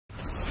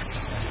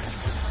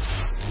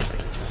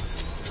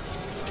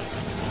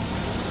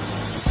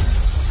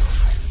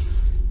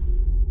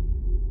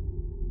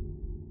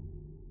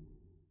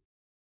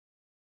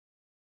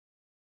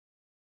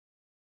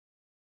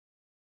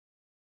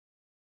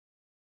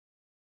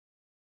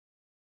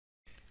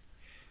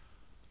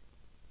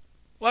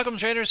Welcome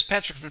traders,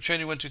 Patrick from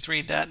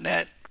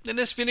Trading123.net. In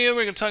this video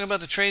we're going to talk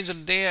about the trades of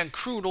the day on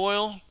crude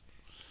oil.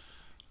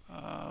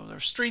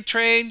 There's 3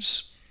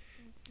 trades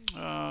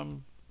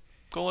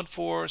going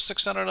for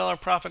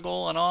 $600 profit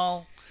goal on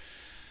all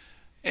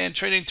and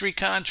trading 3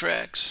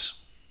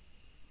 contracts.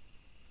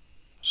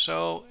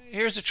 So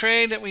here's the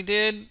trade that we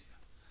did,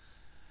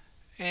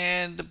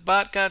 and the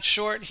bot got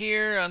short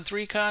here on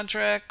 3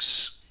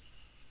 contracts.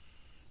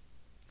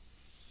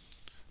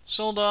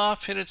 Sold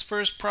off, hit its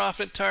first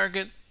profit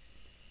target.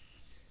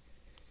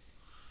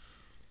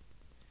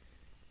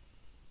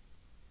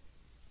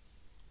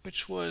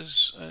 Which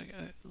was,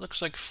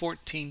 looks like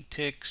 14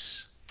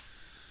 ticks.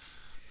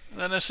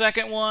 And then the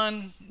second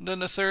one, then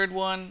the third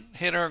one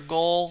hit our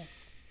goal.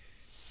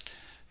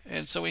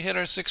 And so we hit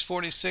our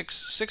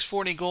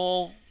 640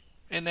 goal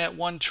in that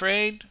one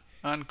trade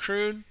on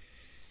crude.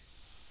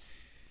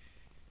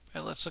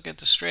 And let's look at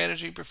the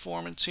strategy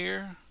performance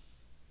here.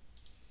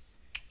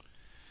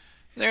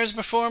 There's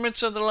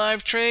performance of the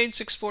live trade,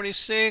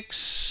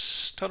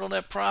 646. Total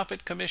net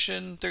profit,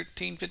 commission,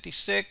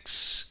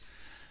 1356.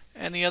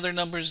 And the other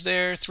numbers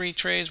there, 3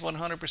 trades,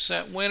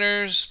 100%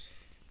 winners.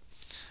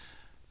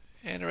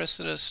 And the rest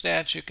of the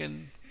stats you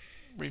can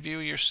review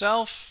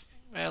yourself.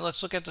 And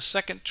let's look at the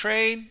second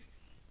trade.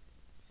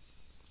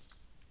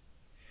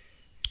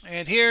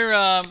 And here,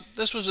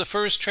 this was the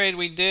first trade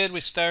we did. We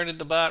started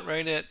the bot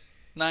right at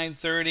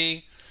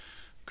 9:30.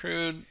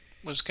 Crude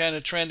was kind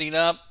of trending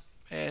up,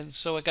 and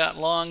so it got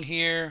long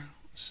here,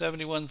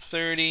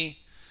 71.30.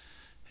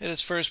 Hit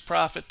its first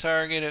profit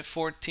target at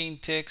 14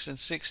 ticks and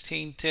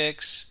 16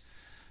 ticks.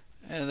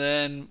 And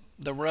then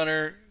the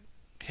runner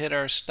hit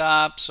our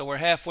stop, so we're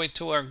halfway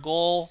to our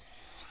goal.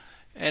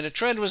 And the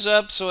trend was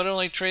up, so it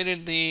only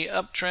traded the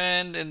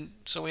uptrend, and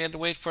so we had to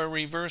wait for a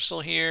reversal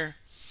here.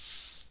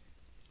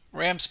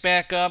 Ramps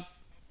back up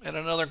at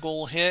another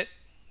goal hit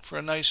for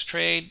a nice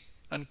trade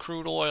on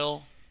crude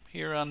oil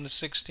here on the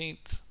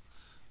 16th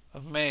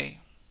of May.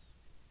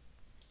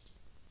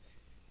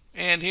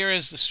 And here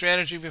is the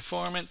strategy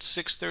performance,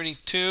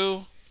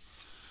 632.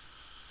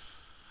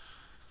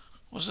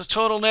 Was the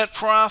total net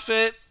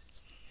profit,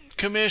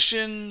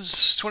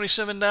 commissions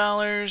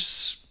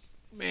 $27,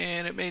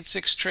 and it made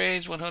 6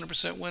 trades,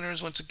 100%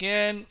 winners once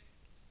again,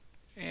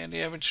 and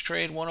the average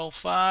trade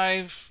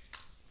 105.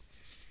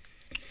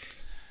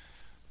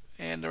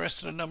 And the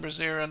rest of the numbers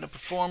there on the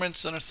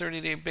performance on a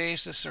 30-day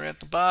basis are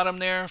at the bottom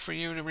there for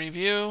you to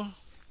review.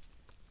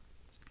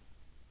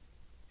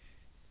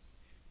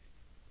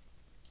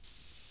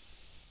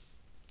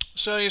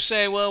 So you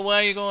say, well,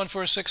 why are you going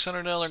for a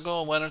 $600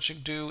 goal? Why don't you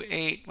do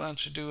 8? Why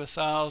don't you do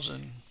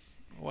 1,000?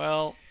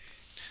 Well,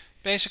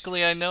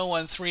 basically I know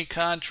on 3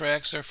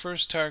 contracts, our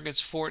first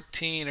target's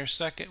 14, our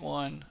second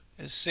one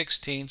is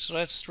 16, so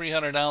that's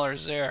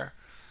 $300 there.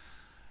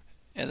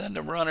 And then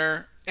the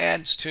runner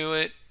adds to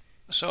it.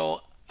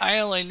 So I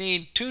only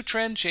need 2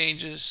 trend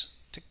changes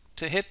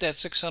to hit that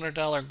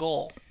 $600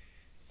 goal.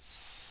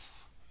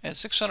 And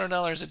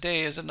 $600 a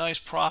day is a nice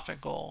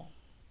profit goal.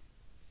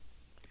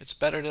 It's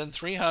better than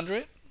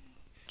 300,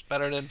 it's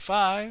better than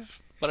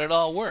 5, but it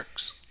all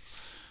works.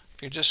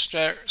 If you're just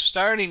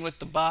starting with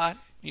the bot,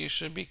 you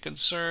should be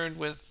concerned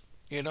with,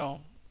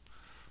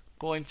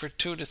 going for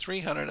 $200 to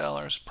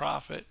 $300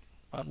 profit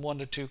on 1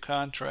 to 2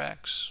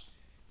 contracts.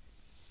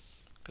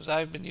 Because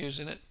I've been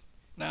using it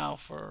now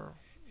for,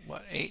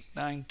 8,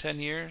 9, 10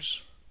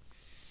 years?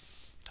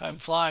 Time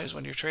flies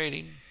when you're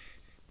trading.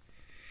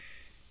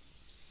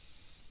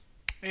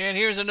 And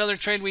here's another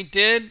trade we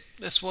did.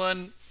 This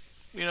one,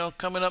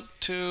 coming up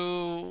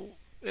to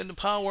in the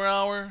power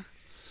hour,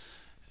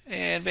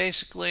 and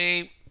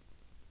basically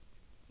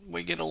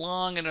we get a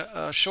long and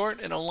a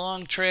short and a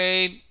long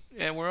trade,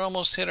 and we're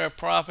almost hit our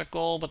profit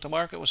goal, but the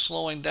market was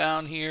slowing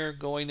down here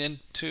going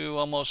into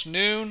almost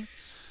noon,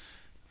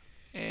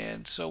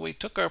 and so we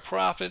took our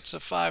profits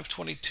of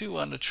 522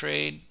 on the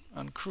trade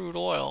on crude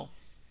oil.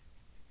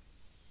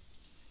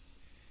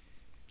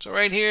 So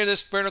right here,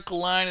 this vertical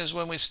line is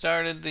when we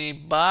started the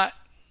bot,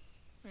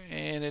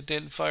 and it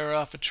didn't fire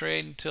off a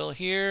trade until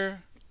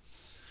here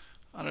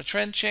on a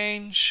trend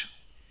change,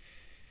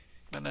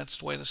 and that's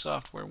the way the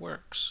software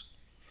works.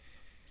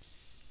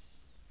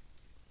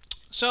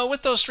 So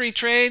with those 3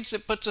 trades,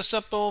 it puts us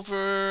up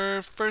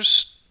over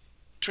first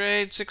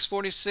trade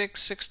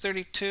 646,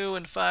 632,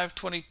 and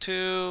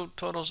 522,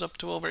 totals up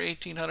to over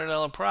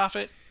 $1,800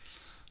 profit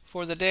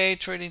for the day,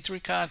 trading 3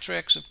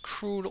 contracts of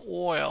crude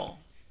oil.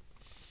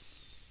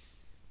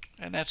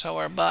 And that's how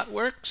our bot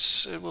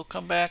works. It will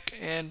come back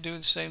and do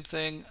the same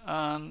thing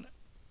on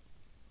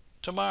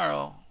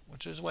tomorrow,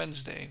 which is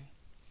Wednesday,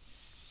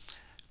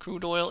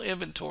 crude oil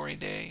inventory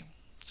day.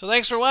 So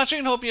thanks for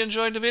watching. Hope you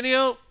enjoyed the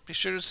video. Be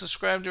sure to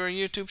subscribe to our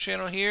YouTube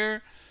channel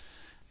here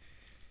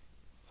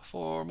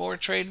for more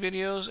trade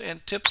videos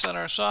and tips on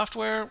our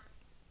software.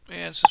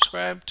 And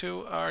subscribe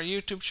to our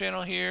YouTube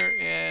channel here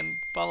and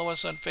follow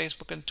us on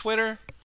Facebook and Twitter.